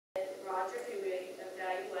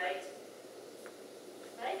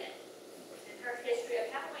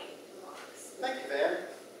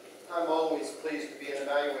pleased to be an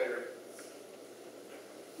evaluator.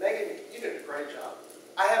 Megan, you did a great job.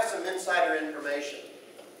 I have some insider information.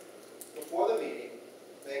 Before the meeting,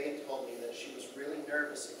 Megan told me that she was really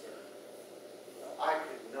nervous again. I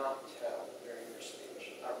could not tell during your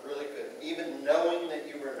speech. I really couldn't, even knowing that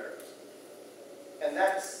you were nervous. And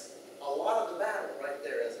that's a lot of the battle right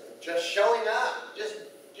there, isn't it? Just showing up, just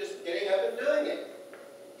getting up and doing it.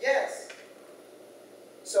 Yes.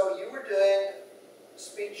 So you were doing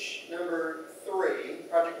speech number 3,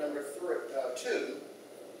 project number 2,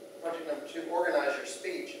 project number 2, organize your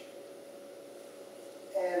speech.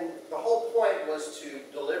 And the whole point was to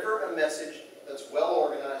deliver a message that's well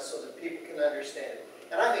organized so that people can understand it.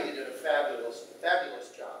 And I think you did a fabulous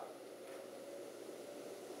job.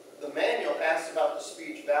 The manual asks about the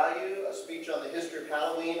speech value. A speech on the history of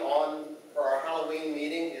Halloween for our Halloween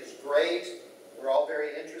meeting is great. We're all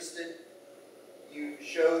very interested. You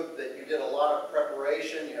showed that you did a lot of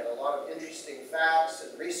preparation. You had a lot of interesting facts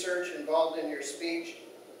and research involved in your speech.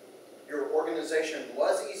 Your organization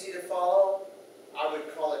was easy to follow. I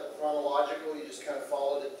would call it chronological. You just kind of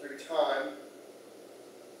followed it through time.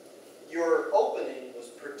 Your opening was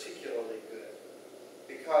particularly good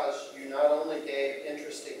because you not only gave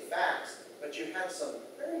interesting facts, but you had some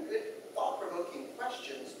very good thought-provoking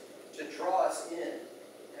questions to draw us in,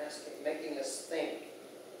 making us think.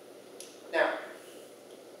 Now,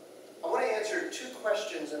 I want to answer 2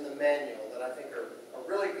 questions in the manual that I think are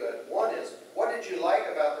really good. One is, what did you like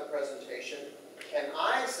about the presentation? And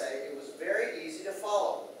I say it was very easy to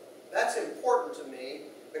follow. That's important to me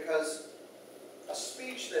because a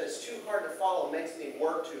speech that is too hard to follow makes me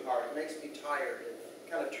work too hard. It makes me tired.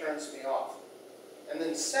 It kind of turns me off. And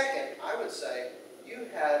then second, I would say you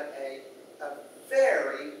had a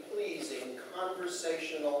very pleasing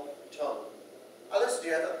conversational tone. I listened to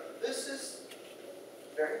you, I thought, this is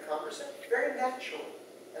very conversational, very natural.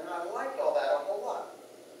 And I liked all that a whole lot.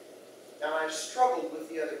 Now I struggled with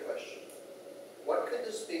the other question. What could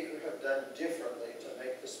the speaker have done differently to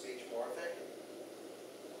make the speech more effective?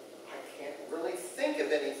 I can't really think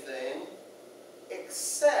of anything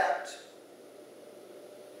except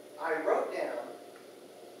I wrote down,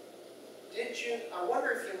 I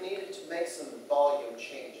wonder if you needed to make some volume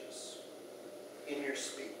changes in your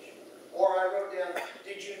speech. Or I wrote down,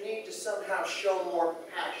 did you need to somehow show more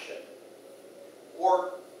passion?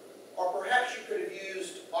 Or perhaps you could have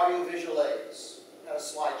used audiovisual aids, had a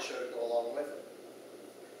slideshow to go along with it.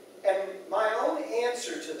 And my own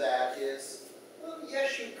answer to that is, well,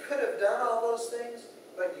 yes, you could have done all those things,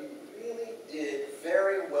 but you really did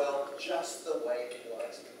very well just the way it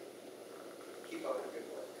was. Keep up the good